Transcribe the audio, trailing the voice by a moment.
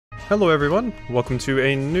Hello everyone, welcome to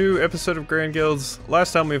a new episode of Grand Guilds.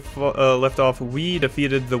 Last time we left off, we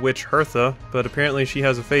defeated the witch Hertha, but apparently she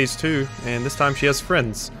has a phase 2, and this time she has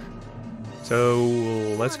friends. So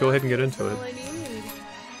let's go ahead and get into it.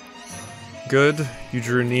 Good, you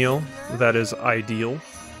drew Neil, that is ideal.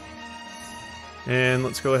 And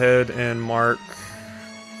let's go ahead and mark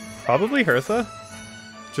probably Hertha,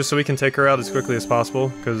 just so we can take her out as quickly as possible,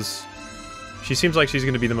 because she seems like she's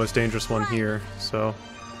going to be the most dangerous one here, so...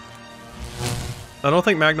 I don't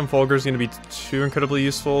think Magnum Fulgur is going to be too incredibly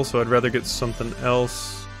useful, so I'd rather get something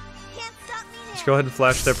else. Let's go ahead and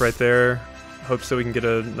flash step right there. Hopes that we can get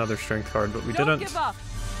another strength card, but we didn't.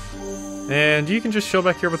 And you can just chill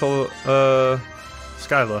back here with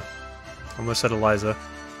Skyla. Almost said Eliza.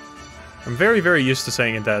 I'm very, very used to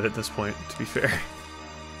saying that at this point, to be fair.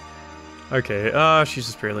 Okay, she's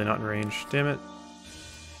just barely not in range. Damn it.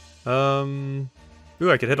 Ooh,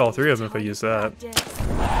 I could hit all three of them if I use that.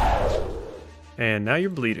 And now you're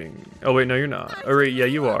bleeding. Oh wait, no you're not. Oh wait, yeah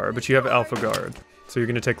you are, but you have Alpha Guard. So you're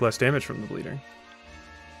gonna take less damage from the bleeding.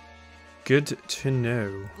 Good to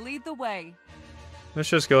know. Lead the way. Let's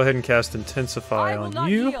just go ahead and cast Intensify on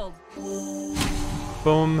you. Yield.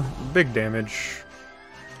 Boom, big damage.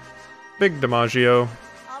 Big Damaggio.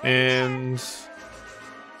 And...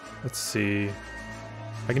 let's see.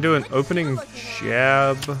 I can do an opening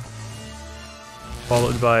jab,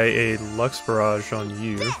 followed by a Lux Barrage on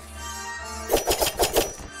you.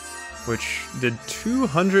 Which did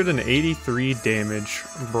 283 damage.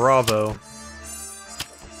 Bravo.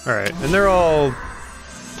 Alright, and they're all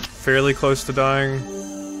fairly close to dying.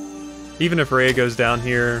 Even if Ray goes down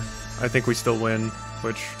here, I think we still win,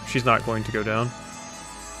 which she's not going to go down.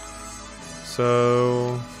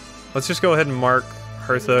 So, let's just go ahead and mark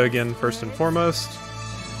Hertha again first and foremost.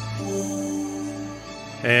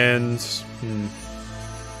 And,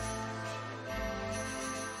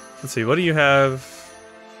 let's see, what do you have?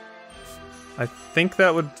 I think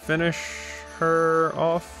that would finish her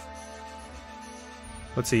off.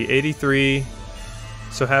 Let's see, 83.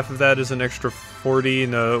 So half of that is an extra 40.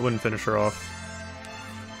 No, it wouldn't finish her off.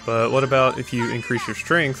 But what about if you increase your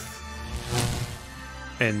strength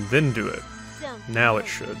and then do it? Now it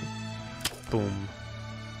should. Boom.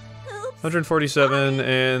 147,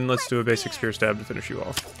 and let's do a basic spear stab to finish you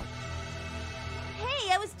off.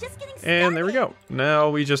 Hey, I was just getting started. And there we go. Now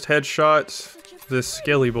we just headshot this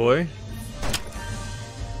scaly boy.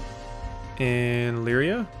 And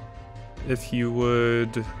Lyria, if you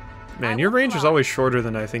would... Man, your range is always shorter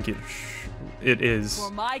than I think it is.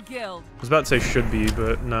 For my guild. I was about to say should be,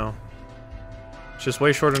 but no. It's just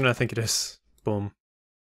way shorter than I think it is. Boom.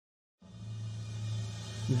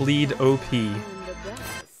 Bleed OP.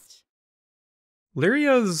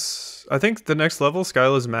 Lyria's... I think the next level,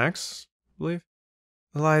 Skyla's max, I believe.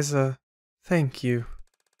 Eliza, thank you.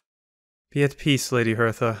 Be at peace, Lady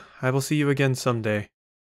Hertha. I will see you again someday.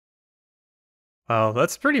 Wow,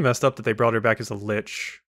 that's pretty messed up that they brought her back as a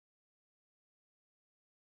lich.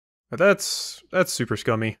 But that's super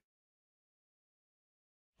scummy.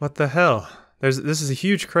 What the hell? This is a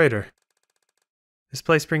huge crater. This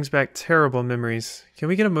place brings back terrible memories. Can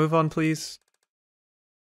we get a move on, please?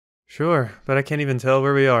 Sure, but I can't even tell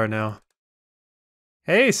where we are now.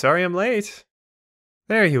 Hey, sorry I'm late.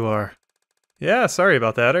 There you are. Yeah, sorry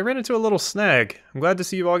about that. I ran into a little snag. I'm glad to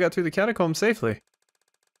see you all got through the catacombs safely.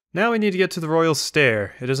 Now we need to get to the Royal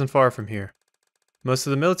Stair. It isn't far from here. Most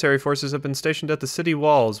of the military forces have been stationed at the city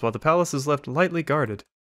walls, while the palace is left lightly guarded.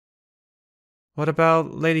 What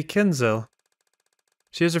about Lady Kinzel?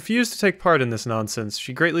 She has refused to take part in this nonsense.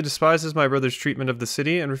 She greatly despises my brother's treatment of the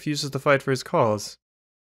city and refuses to fight for his cause.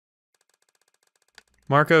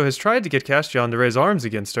 Marco has tried to get Castian to raise arms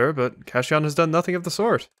against her, but Castian has done nothing of the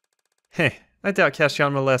sort. Heh, I doubt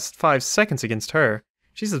Castian will last 5 seconds against her.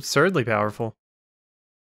 She's absurdly powerful.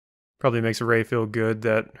 Probably makes Ray feel good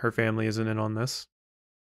that her family isn't in on this.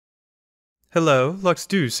 Hello, Lux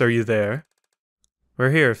Deuce, are you there? We're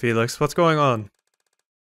here, Felix. What's going on?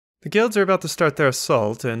 The guilds are about to start their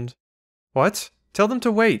assault, and... What? Tell them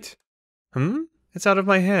to wait. It's out of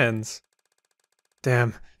my hands.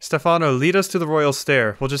 Damn. Stefano, lead us to the Royal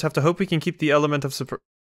Stair. We'll just have to hope we can keep the element of surprise.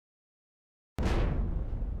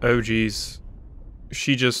 Oh, jeez.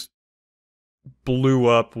 She just blew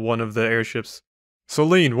up one of the airships.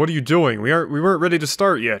 Celine, what are you doing? We weren't ready to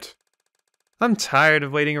start yet. I'm tired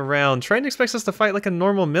of waiting around. Triton expects us to fight like a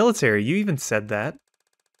normal military. You even said that.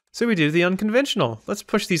 So we do the unconventional. Let's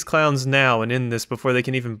push these clowns now and end this before they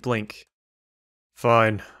can even blink.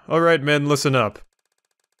 Fine. Alright men, listen up.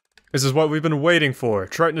 This is what we've been waiting for.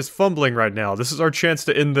 Triton is fumbling right now. This is our chance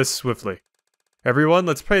to end this swiftly. Everyone,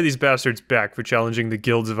 let's pay these bastards back for challenging the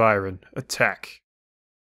guilds of Irin. Attack.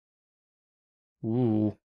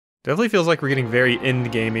 Ooh. Definitely feels like we're getting very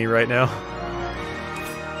end-gamey right now.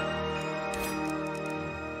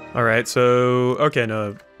 Alright, so... Okay,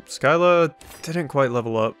 no. Skyla didn't quite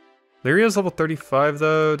level up. Lyria's level 35,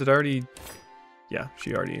 though. Did I already... Yeah,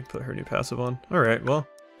 she already put her new passive on. Alright, well...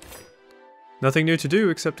 Nothing new to do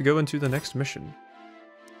except to go into the next mission.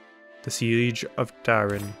 The Siege of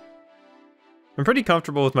Irin. I'm pretty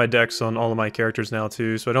comfortable with my decks on all of my characters now,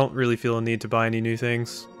 too, so I don't really feel a need to buy any new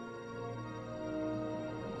things.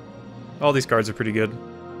 All these cards are pretty good.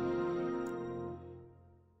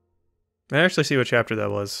 I actually see what chapter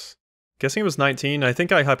that was. Guessing it was 19. I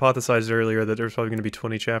think I hypothesized earlier that there was probably going to be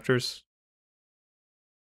 20 chapters.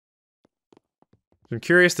 I'm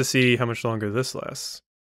curious to see how much longer this lasts.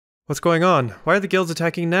 What's going on? Why are the guilds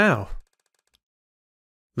attacking now?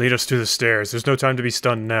 Lead us to the stairs. There's no time to be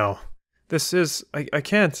stunned now. This is... I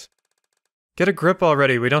can't. Get a grip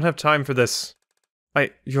already. We don't have time for this.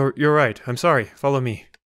 You're right. I'm sorry. Follow me.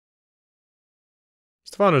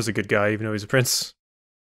 Stefano's a good guy, even though he's a prince.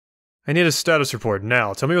 I need a status report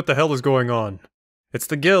now. Tell me what the hell is going on. It's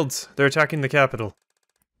the guilds. They're attacking the capital.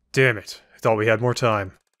 Damn it. I thought we had more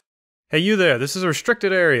time. Hey, you there. This is a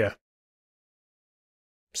restricted area.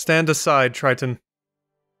 Stand aside, Triton.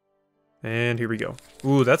 And here we go.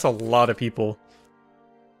 Ooh, that's a lot of people.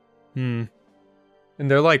 And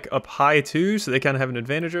they're like up high too, so they kind of have an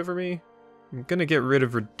advantage over me. I'm gonna get rid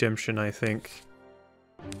of Redemption, I think.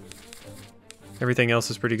 Everything else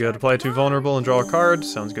is pretty good. Apply to vulnerable and draw a card.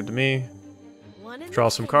 Sounds good to me. Draw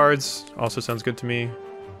some cards. Also sounds good to me.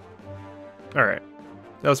 Alright.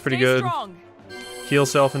 That was pretty good. Heal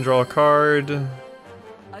self and draw a card.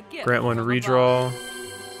 Grant one redraw.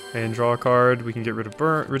 And draw a card. We can get rid of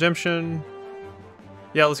Redemption.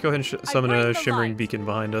 Yeah, let's go ahead and summon a Shimmering Beacon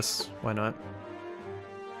behind us. Why not?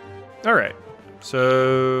 Alright.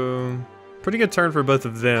 So... Pretty good turn for both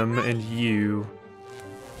of them and you.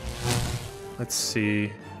 Let's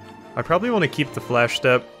see. I probably want to keep the flash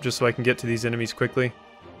step just so I can get to these enemies quickly.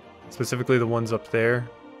 Specifically the ones up there.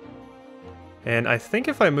 And I think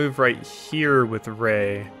if I move right here with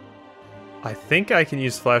Ray, I think I can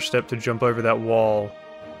use flash step to jump over that wall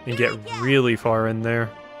and get really far in there.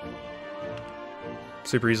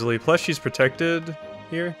 Super easily. Plus she's protected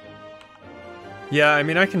here. Yeah, I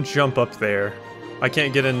mean I can jump up there. I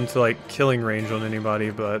can't get into like killing range on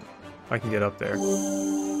anybody, but I can get up there.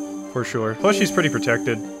 For sure. Plus she's pretty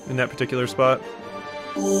protected in that particular spot.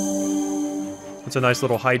 It's a nice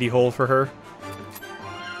little hidey hole for her.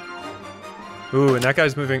 Ooh, and that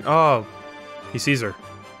guy's moving. Oh, he sees her.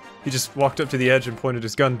 He just walked up to the edge and pointed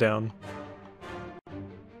his gun down.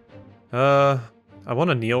 I want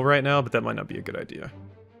to kneel right now, but that might not be a good idea.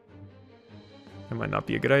 That might not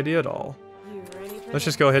be a good idea at all. Let's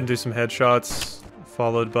just go ahead and do some headshots,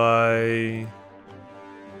 followed by...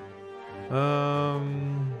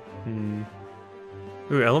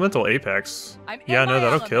 Ooh, Elemental Apex. Yeah, no,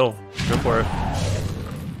 that'll kill. Go for it.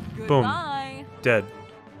 Boom. Dead.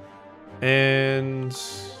 And...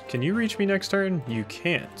 Can you reach me next turn? You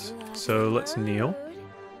can't. So let's kneel.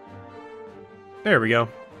 There we go.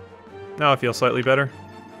 Now I feel slightly better.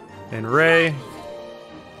 And Ray...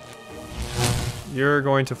 You're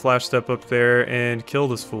going to flash step up there and kill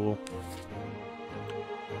this fool.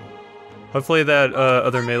 Hopefully that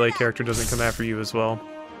other melee character doesn't come after you as well.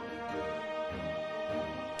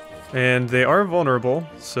 And they are vulnerable,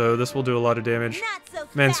 so this will do a lot of damage.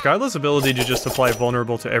 Man, Skyla's ability to just apply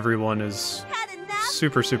vulnerable to everyone is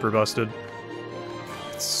super, super busted.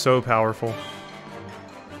 It's so powerful.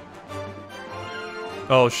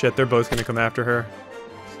 Oh shit, they're both gonna come after her.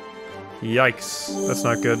 Yikes, that's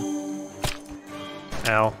not good.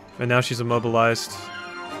 Ow. And now she's immobilized.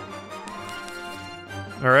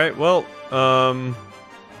 Alright, well,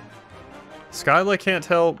 Skyla can't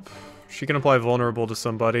help. She can apply vulnerable to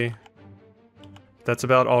somebody. That's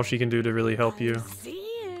about all she can do to really help you.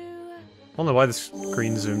 I don't know why the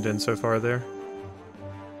screen zoomed in so far there.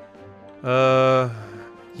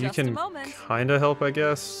 You can kinda help, I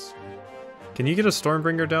guess. Can you get a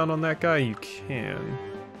Stormbringer down on that guy? You can.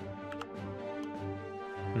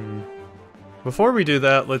 Before we do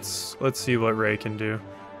that, let's see what Ray can do.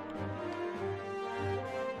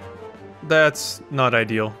 That's not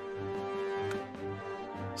ideal.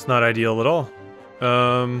 It's not ideal at all.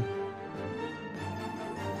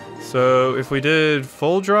 So if we did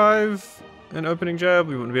full drive and opening jab,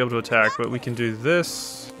 we wouldn't be able to attack, but we can do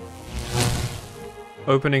this.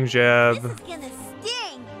 Opening jab. This is gonna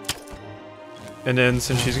sting. And then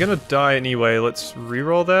since she's gonna die anyway, let's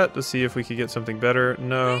reroll that to see if we could get something better.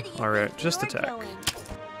 No. Alright, just attack.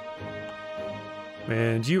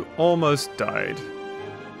 And you almost died.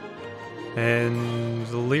 And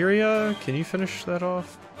Valyria, can you finish that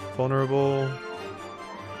off? Vulnerable.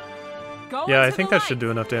 Go Yeah, I into think the that should light.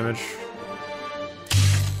 do enough damage.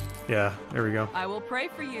 Yeah, there we go. I will pray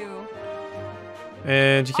for you.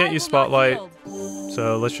 And you can't I use will not Spotlight, yield.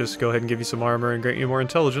 so let's just go ahead and give you some armor and grant you more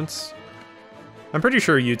intelligence. I'm pretty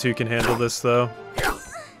sure you two can handle this, though.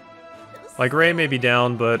 Like, Ray may be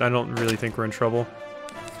down, but I don't really think we're in trouble.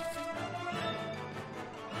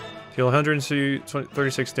 Deal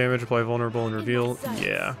 136 damage, apply vulnerable and reveal.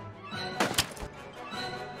 Yeah.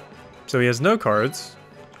 So he has no cards.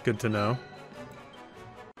 Good to know.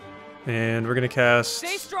 And we're gonna cast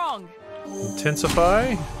Stay strong.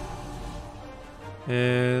 Intensify.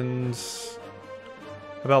 And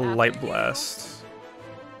how about Light Blast?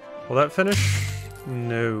 Will that finish?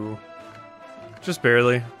 No. Just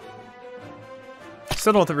barely.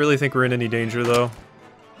 Still don't really think we're in any danger, though.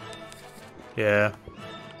 Yeah.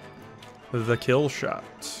 The kill shot.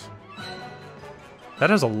 That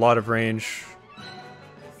has a lot of range.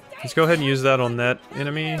 Let's go ahead and use that on that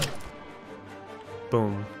enemy.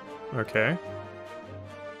 Boom. Okay.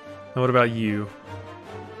 Now what about you?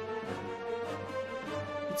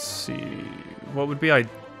 Let's see. What would be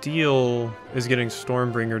ideal is getting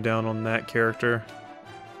Stormbringer down on that character.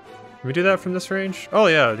 Can we do that from this range? Oh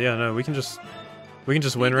yeah, no, we can just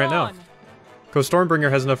win right now. Because Stormbringer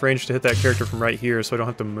has enough range to hit that character from right here, so I don't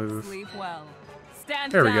have to move. Sleep well.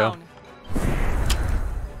 Stand There we go. down.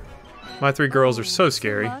 My three girls are so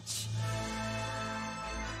scary. Much.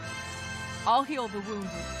 I'll heal the wounded.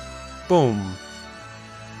 Boom.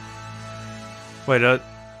 Wait,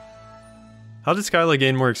 how did Skyla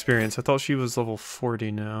gain more experience? I thought she was level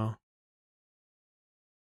 40 now.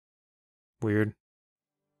 Weird.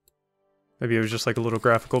 Maybe it was just like a little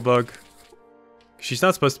graphical bug. She's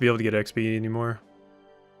not supposed to be able to get XP anymore.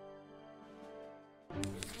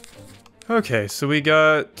 Okay, so we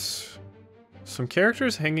got some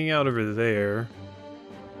characters hanging out over there.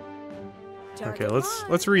 Okay,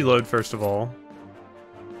 let's reload first of all.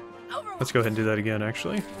 Let's go ahead and do that again,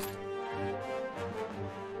 actually.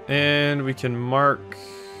 And we can mark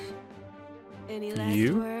Any last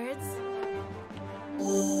you. words?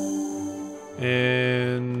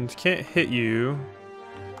 And can't hit you,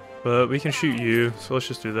 but we can shoot you, so let's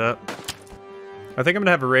just do that. I think I'm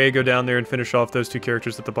gonna have Ray go down there and finish off those two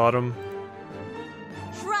characters at the bottom.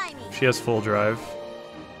 Try me. She has full drive.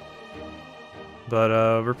 But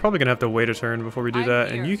we're probably gonna have to wait a turn before we do I'm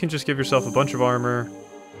that, here. and you can just give yourself a bunch of armor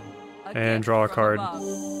and gift draw a from card. above.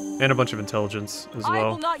 And a bunch of intelligence as I will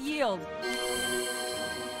well. not yield.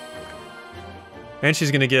 And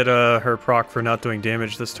she's gonna get her proc for not doing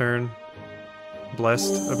damage this turn.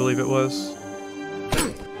 Blessed, I believe it was.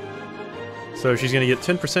 So she's gonna get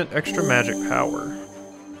 10% extra magic power,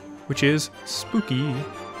 which is spooky.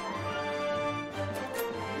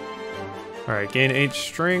 Alright, gain 8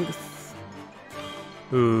 strength.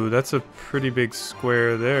 Ooh, that's a pretty big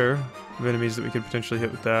square there of enemies that we could potentially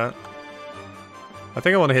hit with that. I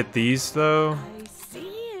think I want to hit these though. I see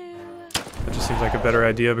you. That just seems like a better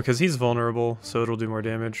idea because he's vulnerable, so it'll do more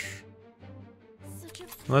damage. Such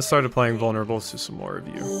a Let's start applying vulnerables to some more of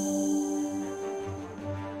you.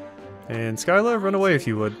 And Skyla, run away if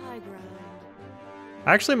you would. high ground.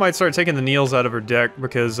 I actually might start taking the Neils out of her deck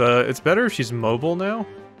because it's better if she's mobile now.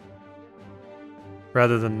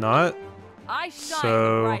 Rather than not. I shine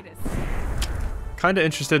So- the brightest. Kinda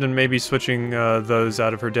interested in maybe switching those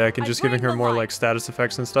out of her deck and I just giving bring her the more light. like status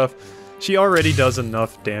effects and stuff. She already does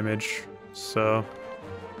enough damage, so...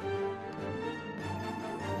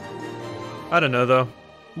 I don't know though.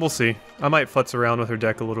 We'll see. I might futz around with her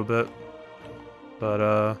deck a little bit. But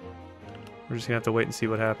we're just gonna have to wait and see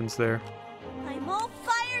what happens there. I'm all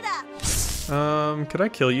fired up. Could I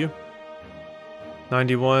kill you?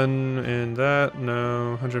 91 and that?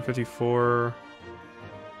 No. 154.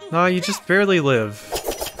 Nah, you just barely live.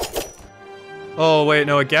 Oh, wait,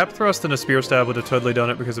 no, a gap thrust and a spear stab would have totally done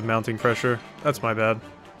it because of mounting pressure. That's my bad.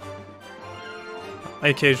 I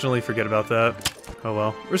occasionally forget about that. Oh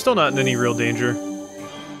well. We're still not in any real danger.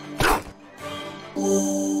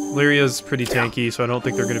 Lyria's pretty tanky, so I don't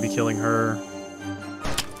think they're going to be killing her.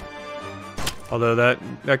 Although that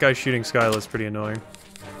guy shooting Skyla is pretty annoying.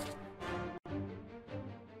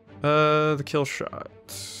 The kill shot.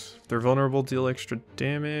 They're vulnerable, deal extra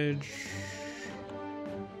damage.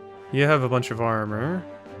 You have a bunch of armor.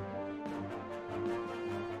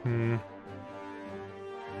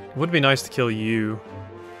 Would be nice to kill you.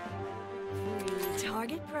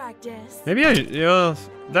 Target practice. Maybe yeah,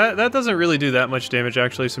 that doesn't really do that much damage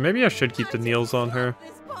actually, so maybe I should keep the Neils on her.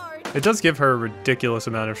 This part. It does give her a ridiculous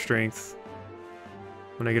amount of strength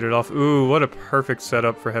when I get it off. Ooh, what a perfect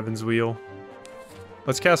setup for Heaven's Wheel.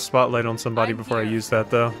 Let's cast Spotlight on somebody I'm before I here. use that,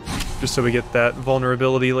 though. Just so we get that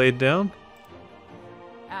vulnerability laid down.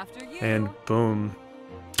 After you. And boom.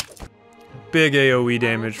 Big AoE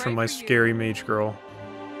damage pray from my for you. scary mage girl.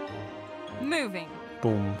 Moving.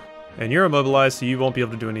 Boom. And you're immobilized, so you won't be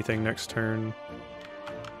able to do anything next turn.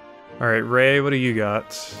 Alright, Ray, what do you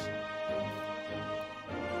got?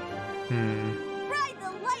 Ride the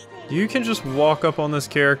lightning. You can just walk up on this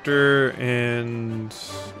character and...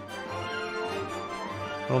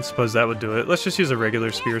 I don't suppose that would do it. Let's just use a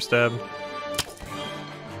regular spear stab.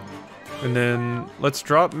 And then let's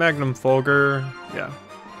drop Magnum Fulgur. Yeah.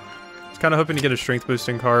 I was kind of hoping to get a strength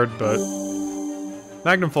boosting card, but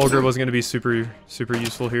Magnum Fulgur wasn't going to be super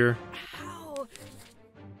useful here. Ow.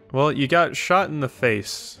 Well, you got shot in the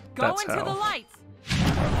face. Go That's into the how. lights.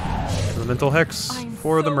 Elemental Hex I'm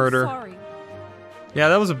for the so murder. Sorry. Yeah,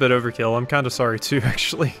 that was a bit overkill. I'm kind of sorry too,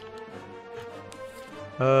 actually.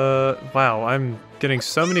 Wow, I'm getting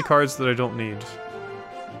so many cards that I don't need.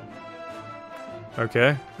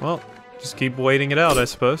 Okay, well, just keep waiting it out, I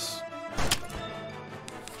suppose.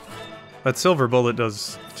 That silver bullet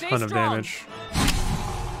does a Stay ton of strong. damage.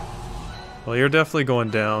 Well, you're definitely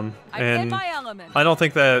going down, I'm in and my element. I don't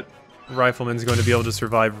think that Rifleman's going to be able to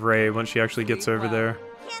survive Ray once she actually gets over there.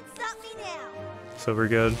 Can't stop me now. So we're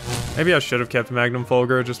good. Maybe I should have kept Magnum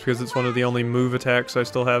Fulgur just because it's one of the only move attacks I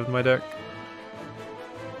still have in my deck.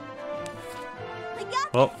 I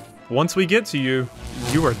got Well, once we get to you,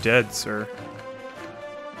 you are dead, sir.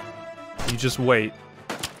 You just wait.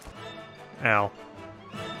 Ow.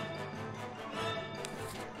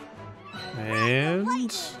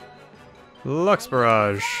 And... Lux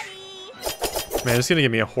Barrage. Man, it's gonna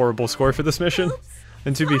give me a horrible score for this mission.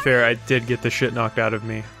 And to be fair, I did get the shit knocked out of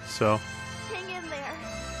me, so... Hang in there.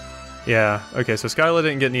 Yeah, okay, so Skyla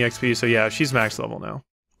didn't get any XP, so yeah, she's max level now.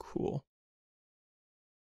 Cool.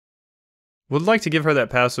 Would like to give her that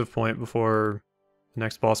passive point before the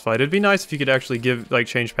next boss fight. It'd be nice if you could actually give, like,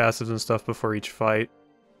 change passives and stuff before each fight.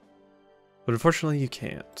 But unfortunately, you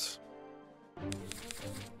can't.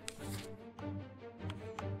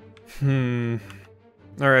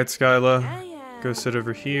 Alright, Skyla. Go sit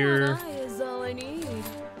over here. One eye is all I need.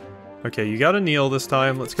 Okay, you got a kneel this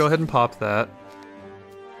time. Let's go ahead and pop that.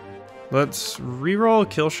 Let's reroll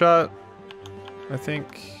kill shot, I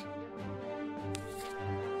think.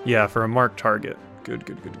 Yeah, for a marked target. Good,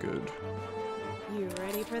 good, good, good. You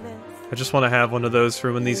ready for this? I just want to have one of those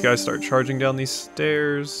for when these guys start charging down these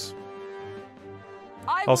stairs.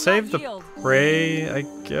 I I'll will save not the yield. prey, I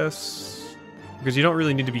guess. Because you don't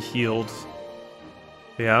really need to be healed.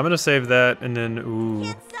 Yeah, I'm gonna save that, and then, ooh.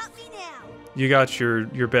 Can't stop me now. You got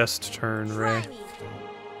your best turn, Ray. Try me.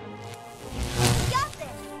 Got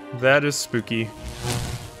this. That is spooky.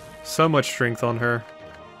 So much strength on her.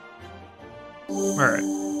 Alright.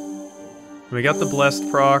 We got the Blessed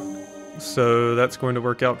proc, so that's going to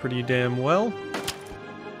work out pretty damn well.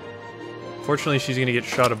 Fortunately, she's gonna get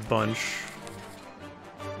shot a bunch.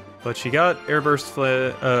 But she got Airburst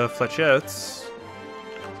Flechettes,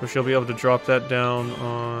 so she'll be able to drop that down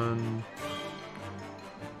on...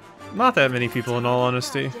 not that many people, in all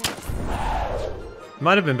honesty.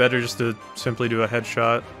 Might have been better just to simply do a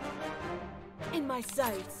headshot. In my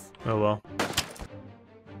sights. Oh well.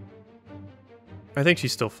 I think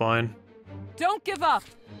she's still fine. Don't give up.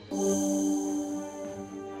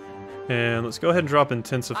 And let's go ahead and drop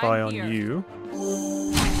Intensify I'm on here. you.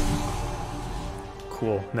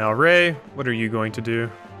 Cool. Now, Ray, what are you going to do?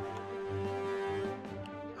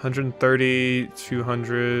 130,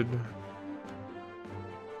 200.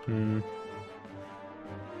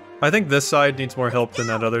 I think this side needs more help than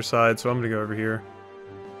that other side, so I'm going to go over here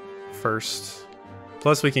first.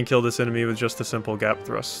 Plus, we can kill this enemy with just a simple gap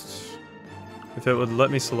thrust. If it would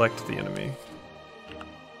let me select the enemy.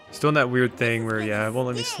 It's doing that weird thing where, yeah, it won't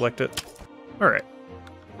let me select it. Alright.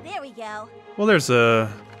 There we go. Well, there's a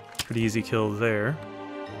pretty easy kill there.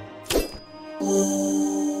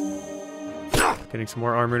 Getting some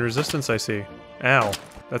more armor and resistance, I see. Ow.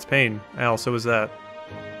 That's pain. Ow, so is that.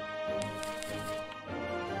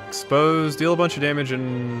 Expose, deal a bunch of damage,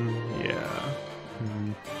 and... yeah.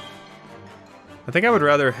 I think I would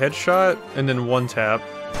rather headshot and then one tap.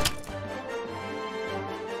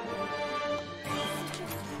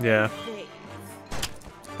 Yeah. Face.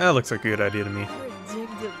 That looks like a good idea to me.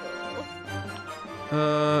 Predictable.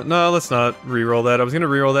 No, let's not reroll that. I was gonna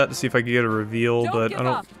reroll that to see if I could get a reveal, Don't but give I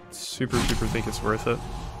don't up. super think it's worth it.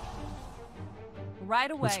 Right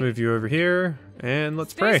away. Let's move you over here, and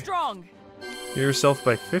let's Stay pray. strong. Heal yourself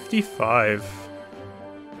by 55.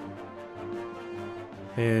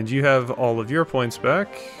 And you have all of your points back.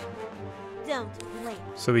 Don't blink.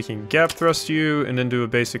 So we can gap thrust you and then do a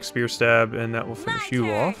basic spear stab, and that will finish you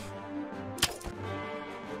turn. off.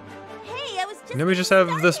 Hey, I was just And then we just have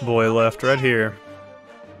this boy left right here.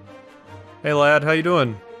 Hey lad, how you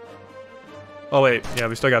doing? Oh wait, yeah,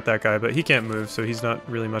 we still got that guy, but he can't move, so he's not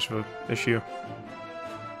really much of an issue.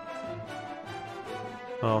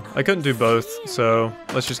 Well, I couldn't do both, so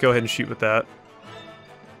let's just go ahead and shoot with that.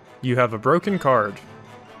 You have a broken card.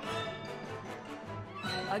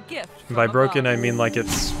 A gift. And by from broken, I above. mean like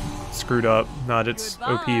it's screwed up, not it's OP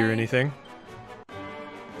or Goodbye. anything.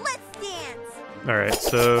 Let's dance. Alright,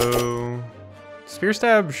 so... Spear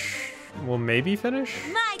stab will maybe finish?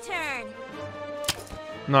 My turn.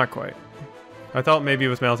 Not quite. I thought maybe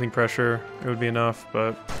with mounting pressure it would be enough,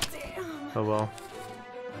 but oh well.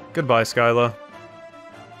 Goodbye, Skyla.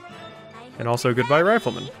 And also goodbye,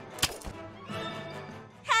 Rifleman.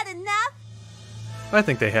 Had enough? I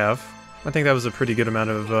think they have. I think that was a pretty good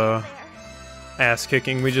amount of ass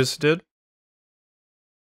kicking we just did.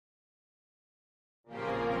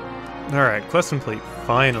 Alright, quest complete,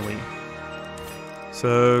 finally.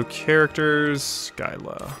 So, characters,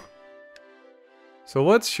 Skyla. So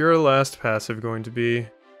what's your last passive going to be?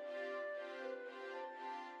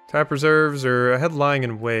 Tap reserves, or I had lying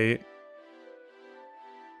in wait.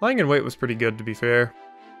 Lying in wait was pretty good, to be fair.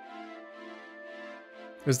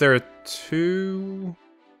 Is there a 2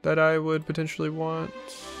 that I would potentially want?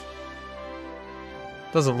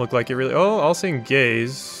 Doesn't look like it really. Oh, I'll sing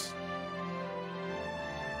gaze.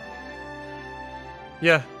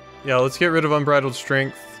 Yeah, let's get rid of unbridled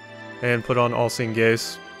strength and put on all-seeing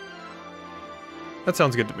gaze. That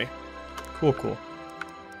sounds good to me. Cool.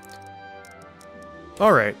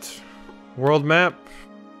 Alright. World map.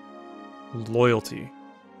 Loyalty.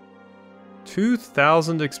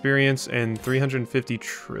 2,000 experience and 350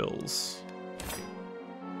 trills.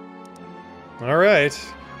 Alright.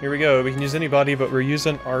 Here we go. We can use anybody, but we're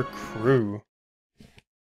using our crew.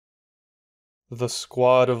 The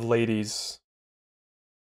squad of ladies.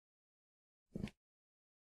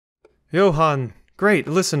 Johan! Great,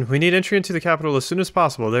 listen, we need entry into the capital as soon as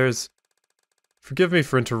possible. Forgive me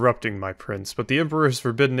for interrupting, my prince, but the Emperor has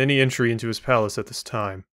forbidden any entry into his palace at this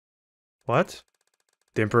time. What?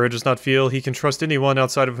 The Emperor does not feel he can trust anyone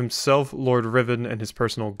outside of himself, Lord Riven, and his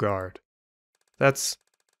personal guard. That's...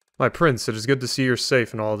 My prince, it is good to see you're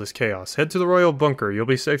safe in all this chaos. Head to the royal bunker, you'll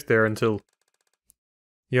be safe there until...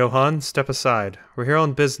 Johan, step aside. We're here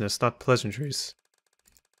on business, not pleasantries.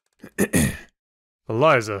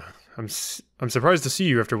 Eliza, I'm surprised to see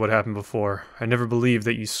you after what happened before. I never believed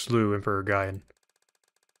that you slew Emperor Guyan.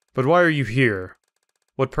 But why are you here?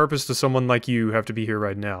 What purpose does someone like you have to be here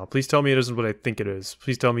right now? Please tell me it isn't what I think it is.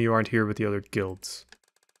 Please tell me you aren't here with the other guilds.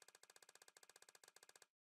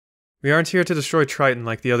 We aren't here to destroy Triton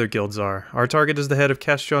like the other guilds are. Our target is the head of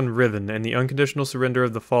Castron Riven and the unconditional surrender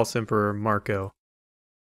of the false Emperor Marco.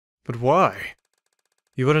 But why?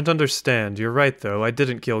 You wouldn't understand. You're right, though. I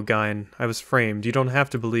didn't kill Guyan. I was framed. You don't have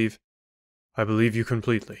to believe... I believe you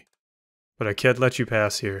completely. But I can't let you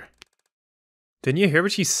pass here. Didn't you hear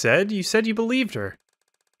what she said? You said you believed her.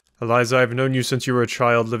 Eliza, I've known you since you were a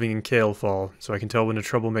child living in Kalefall, so I can tell when a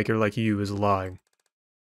troublemaker like you is lying.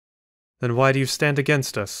 Then why do you stand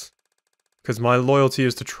against us? Because my loyalty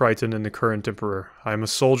is to Triton and the current Emperor. I am a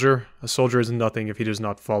soldier. A soldier is nothing if he does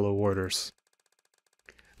not follow orders.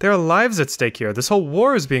 There are lives at stake here. This whole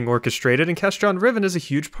war is being orchestrated, and Castron Riven is a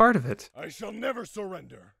huge part of it. I shall never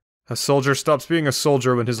surrender. A soldier stops being a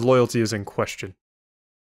soldier when his loyalty is in question.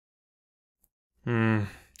 I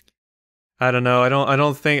don't know.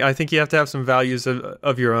 I think you have to have some values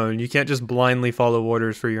of your own. You can't just blindly follow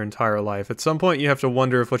orders for your entire life. At some point, you have to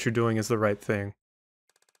wonder if what you're doing is the right thing.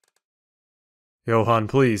 Johan,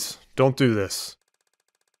 please, don't do this.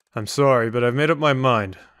 I'm sorry, but I've made up my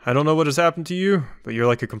mind. I don't know what has happened to you, but you're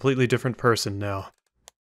like a completely different person now.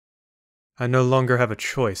 I no longer have a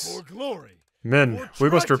choice. For glory. Men, we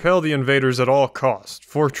must repel the invaders at all cost.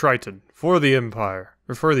 For Triton. For the Empire.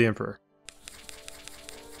 Or for the Emperor.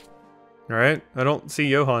 Alright, I don't see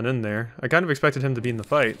Johan in there. I kind of expected him to be in the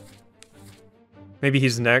fight. Maybe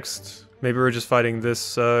he's next. Maybe we're just fighting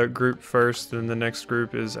this group first, and the next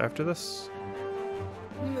group is after this.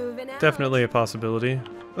 Moving out. Definitely a possibility.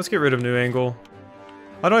 Let's get rid of New Angle.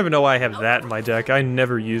 I don't even know why I have that in my deck. I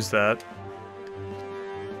never use that.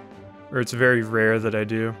 Or it's very rare that I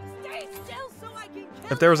do. Stay still so I can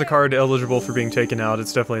If there was a card eligible for being taken out,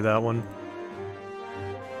 it's definitely that one.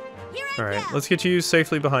 Here I Alright, go. let's get you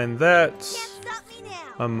safely behind that. Can't stop me now.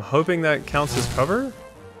 I'm hoping that counts as cover?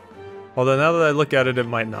 Although now that I look at it, it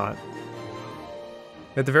might not.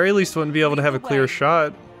 At the very least, wouldn't be able to have a clear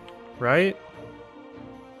shot. Right?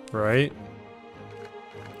 Right?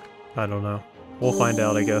 I don't know. We'll find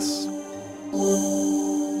out, I guess.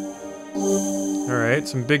 Alright,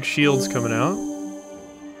 some big shields coming out.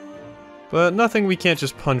 But nothing we can't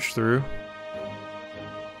just punch through.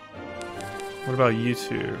 What about you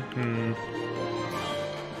two?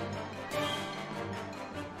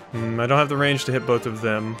 I don't have the range to hit both of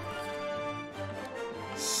them.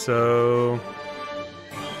 So...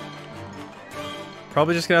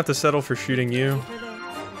 probably just gonna have to settle for shooting you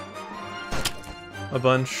a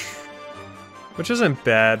bunch. Which isn't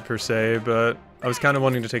bad, per se, but I was kind of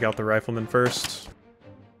wanting to take out the rifleman first.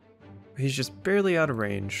 He's just barely out of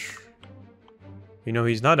range. You know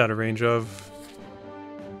he's not out of range of...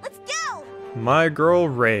 Let's go! my girl,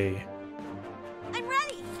 Ray. I'm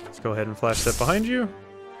ready! Let's go ahead and flash step behind you.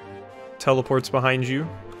 Teleports behind you.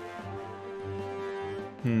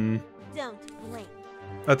 Don't blink.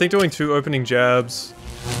 I think doing 2 opening jabs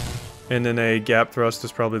and then a gap thrust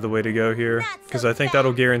is probably the way to go here, because I think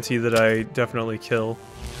that'll guarantee that I definitely kill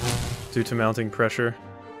due to mounting pressure.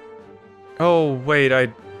 Oh wait,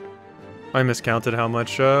 I miscounted how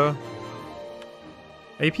much AP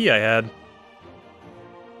I had.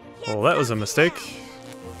 Well, that was a mistake.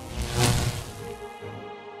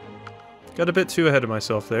 Got a bit too ahead of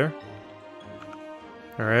myself there.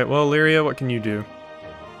 Alright, well, Lyria, what can you do?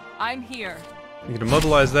 I'm here. You can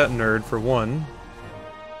immobilize that nerd for 1.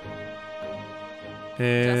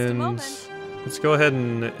 And let's go ahead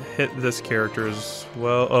and hit this character as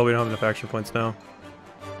well. Oh, we don't have enough action points now.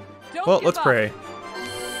 Well, let's pray.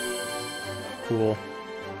 Cool.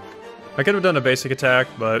 I could have done a basic attack,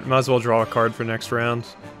 but might as well draw a card for next round.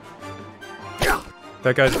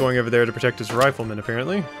 That guy's going over there to protect his rifleman,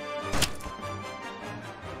 apparently.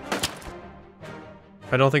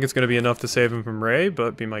 I don't think it's going to be enough to save him from Ray,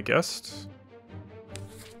 but be my guest.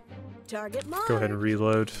 Target mark. Go ahead and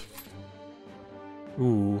reload.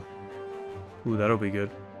 Ooh. Ooh, that'll be good.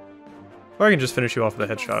 Or I can just finish you off with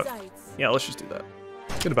a headshot. Yeah, let's just do that.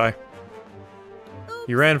 Goodbye.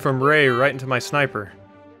 You ran from Ray right into my sniper.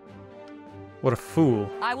 What a fool.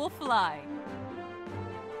 I will fly.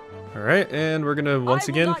 Alright, and we're gonna once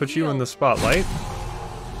again put you in the spotlight.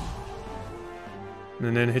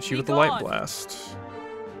 And then hit you with the light blast.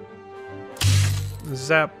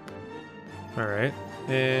 Zap. Alright,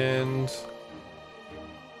 and...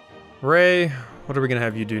 Ray, what are we gonna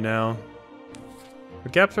have you do now?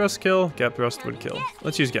 Would gap thrust kill? Gap thrust would kill.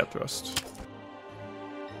 Let's use gap thrust.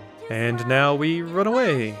 And now we run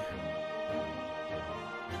away.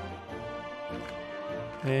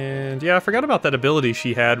 And yeah, I forgot about that ability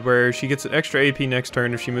she had where she gets an extra AP next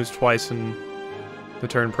turn if she moves twice in the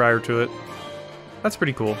turn prior to it. That's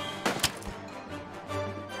pretty cool.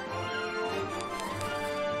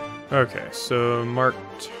 Okay, so mark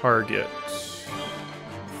target.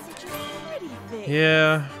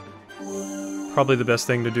 Yeah, probably the best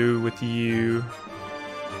thing to do with you.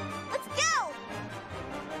 Let's go!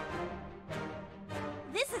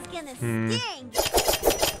 This is gonna sting!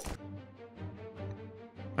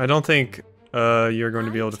 I don't think you're going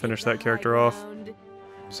to be able to finish that character off,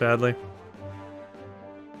 sadly.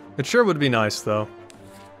 It sure would be nice, though.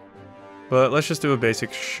 But let's just do a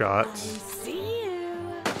basic shot.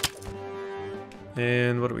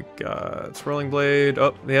 And what do we got? Swirling Blade.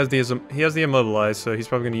 Oh, he has the immobilize, so he's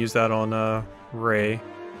probably going to use that on Ray.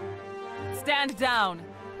 Stand down.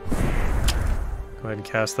 Go ahead and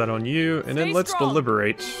cast that on you, and then let's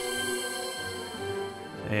deliberate.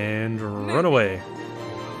 And run away.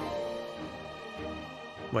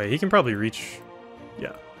 Wait, he can probably reach...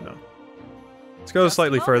 yeah, no. Let's go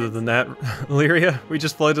slightly further than that. Lyria, we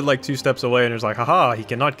just floated like 2 steps away and it's like, haha, he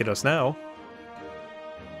cannot get us now.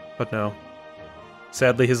 But no.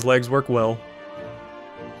 Sadly, his legs work well.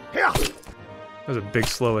 That was a big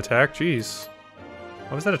slow attack, jeez.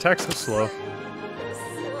 Why was that attack so slow?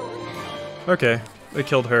 Okay, they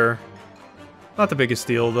killed her. Not the biggest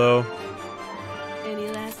deal, though. Any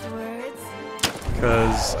last words?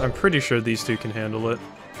 Because I'm pretty sure these 2 can handle it.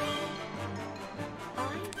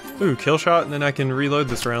 Ooh, kill shot, and then I can reload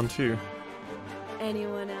this round too.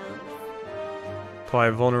 Anyone else?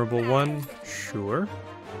 Apply vulnerable 1, sure.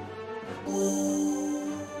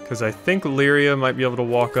 Because I think Lyria might be able to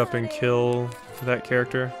walk up and kill that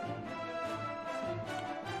character.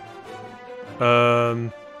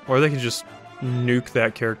 Or they could just nuke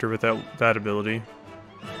that character with that ability.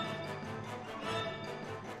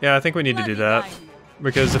 Yeah, I think we need to do that.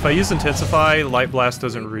 Because if I use Intensify, Light Blast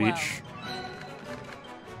doesn't reach.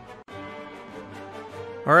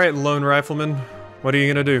 Alright, Lone Rifleman, what are you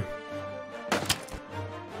gonna do?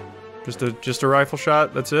 Just a rifle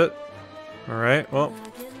shot, that's it? Alright, well,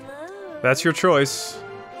 that's your choice.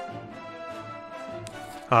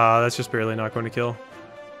 Ah, that's just barely not going to kill.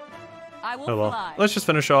 I will Oh well. fly. Let's just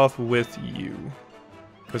finish off with you.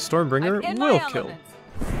 Because Stormbringer I'm in my will kill. element.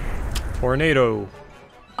 Tornado.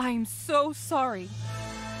 I'm so sorry.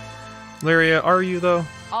 Lyria, are you though?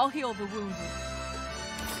 I'll heal the wounded.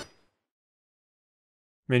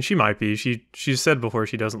 I mean, she might be. She's said before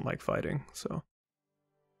she doesn't like fighting, so.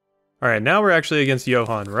 Alright, now we're actually against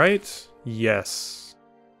Johan, right? Yes.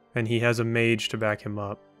 And he has a mage to back him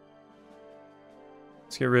up.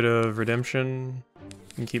 Let's get rid of Redemption.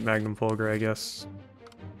 And keep Magnum Fulgur, I guess.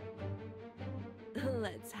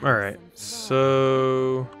 Let's have Alright, some fun.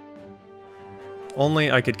 so...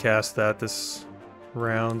 Only I could cast that this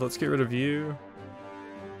round. Let's get rid of you.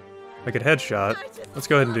 I could headshot. Let's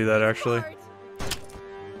go ahead and do that, actually.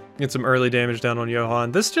 Get some early damage down on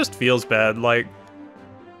Johan. This just feels bad, like...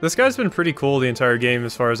 This guy's been pretty cool the entire game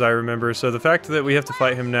as far as I remember, so the fact that we have to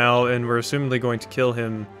fight him now and we're assumedly going to kill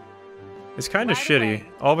him is kind of Right shitty. away.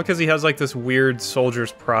 All because he has like this weird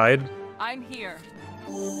soldier's pride. I'm here. I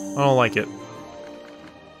don't like it.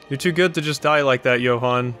 You're too good to just die like that,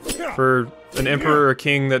 Johan, for an emperor or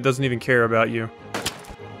king that doesn't even care about you.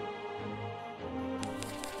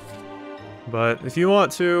 But if you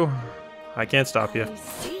want to, I can't stop you. I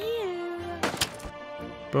see you.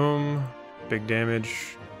 Boom. Big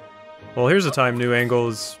damage. Well, here's a time new angle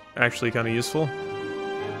is actually kind of useful.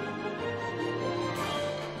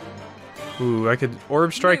 Ooh, I could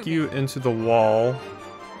orb strike you into the wall.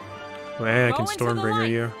 Man, I can Go into the Stormbringer light.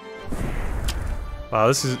 you. Wow,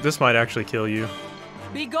 this might actually kill you.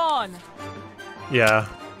 Be gone. Yeah.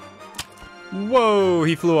 Whoa,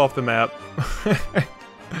 he flew off the map.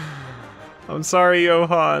 I'm sorry,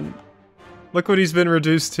 Johan. Look what he's been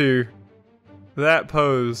reduced to. That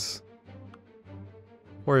pose.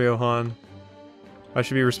 Poor Johan. I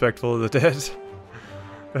should be respectful of the dead.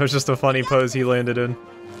 That was just a funny pose he landed in.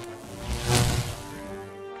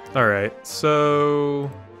 Alright,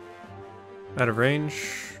 so... Out of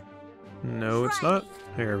range? No, it's not.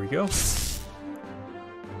 There we go.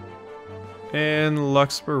 And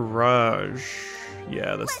Lux Barrage.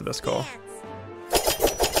 Yeah, that's the best call.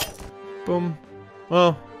 Boom.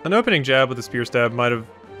 Well, an opening jab with a spear stab might have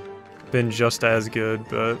been just as good,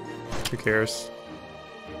 but who cares?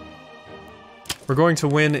 We're going to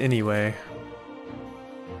win anyway,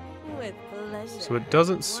 With pleasure. so it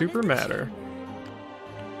doesn't super matter.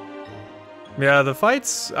 Yeah, the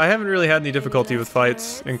fights, I haven't really had any difficulty with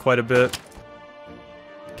fights in quite a bit.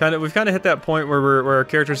 We've kind of hit that point where our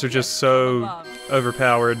characters are just so Above.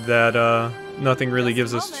 overpowered that nothing really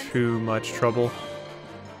gives us too much trouble.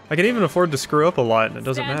 I can even afford to screw up a lot and it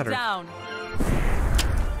doesn't Stand matter. down.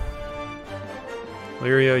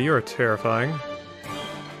 Lyria, you are terrifying.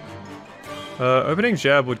 Opening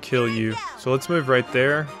jab would kill you, so let's move right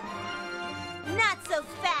there. Not so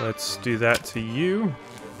fast. Let's do that to you.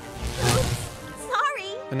 Sorry.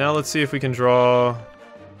 And now let's see if we can draw...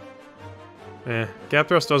 Gap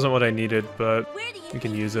thrust wasn't what I needed, but Where do you we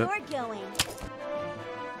can think use it. you're going?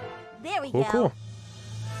 There we Cool, go. cool.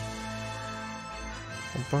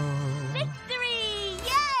 Victory!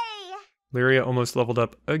 Yay! Lyria almost leveled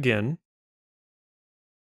up again.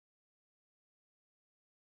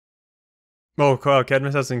 Oh, wow,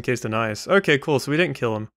 Cadmus has encased in ice. Okay, cool, so we didn't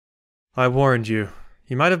kill him. I warned you.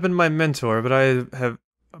 You might have been my mentor,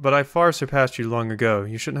 but I far surpassed you long ago.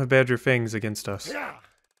 You shouldn't have bared your fangs against us.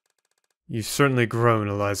 You've certainly grown,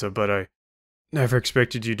 Eliza, but I never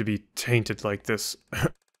expected you to be tainted like this.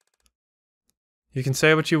 You can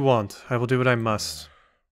say what you want. I will do what I must.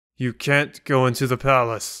 You can't go into the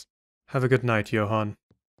palace. Have a good night, Johan.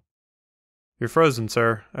 You're frozen,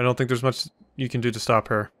 sir. I don't think there's much you can do to stop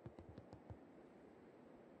her.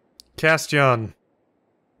 Castion.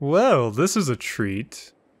 Well, this is a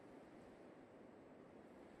treat.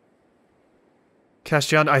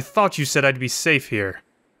 Castion, I thought you said I'd be safe here.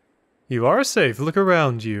 You are safe. Look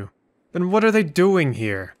around you. Then what are they doing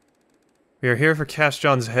here? We are here for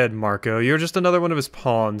Castion's head, Marco. You're just another one of his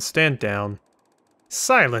pawns. Stand down.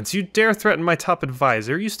 Silence! You dare threaten my top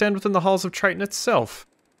advisor? You stand within the halls of Triton itself.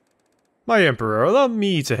 My Emperor, allow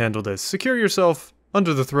me to handle this. Secure yourself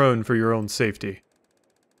under the throne for your own safety.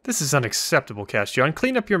 This is unacceptable, Castion.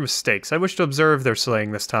 Clean up your mistakes. I wish to observe their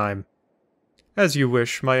slaying this time. As you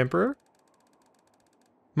wish, my Emperor.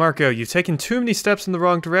 Marco, you've taken too many steps in the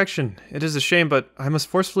wrong direction. It is a shame, but I must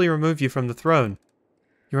forcefully remove you from the throne.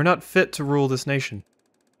 You are not fit to rule this nation.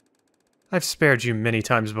 I've spared you many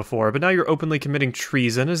times before, but now you're openly committing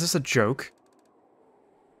treason. Is this a joke?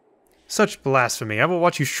 Such blasphemy. I will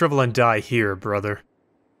watch you shrivel and die here, brother.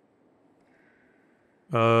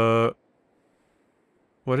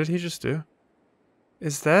 What did he just do?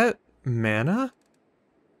 Is that mana?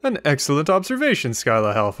 An excellent observation,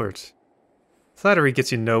 Skyla Halford. Flattery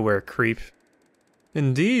gets you nowhere, creep.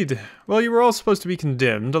 Indeed. Well, you were all supposed to be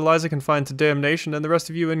condemned, Eliza confined to damnation, and the rest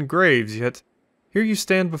of you in graves, yet here you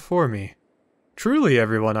stand before me. Truly,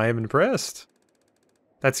 everyone, I am impressed.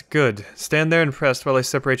 That's good. Stand there impressed while I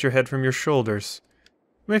separate your head from your shoulders.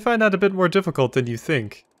 You may find that a bit more difficult than you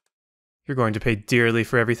think. You're going to pay dearly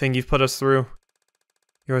for everything you've put us through.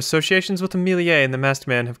 Your associations with Amelia and the Masked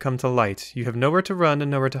Man have come to light. You have nowhere to run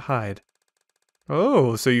and nowhere to hide.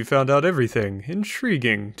 Oh, so you found out everything.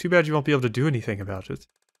 Intriguing. Too bad you won't be able to do anything about it.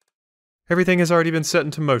 Everything has already been set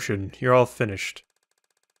into motion. You're all finished.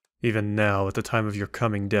 Even now, at the time of your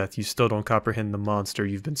coming death, you still don't comprehend the monster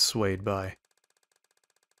you've been swayed by.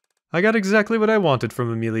 I got exactly what I wanted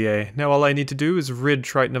from Amelia. Now all I need to do is rid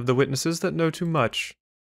Triton of the witnesses that know too much.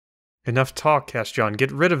 Enough talk, Cash-John.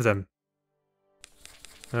 Get rid of them.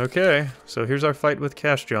 Okay, so here's our fight with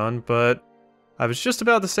Cash-John, but I was just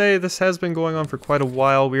about to say this has been going on for quite a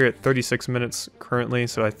while. We're at 36 minutes currently,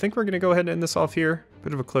 so I think we're going to go ahead and end this off here.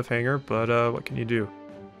 Bit of a cliffhanger, but what can you do?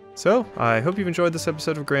 So, I hope you've enjoyed this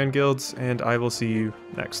episode of Grand Guilds, and I will see you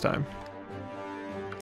next time.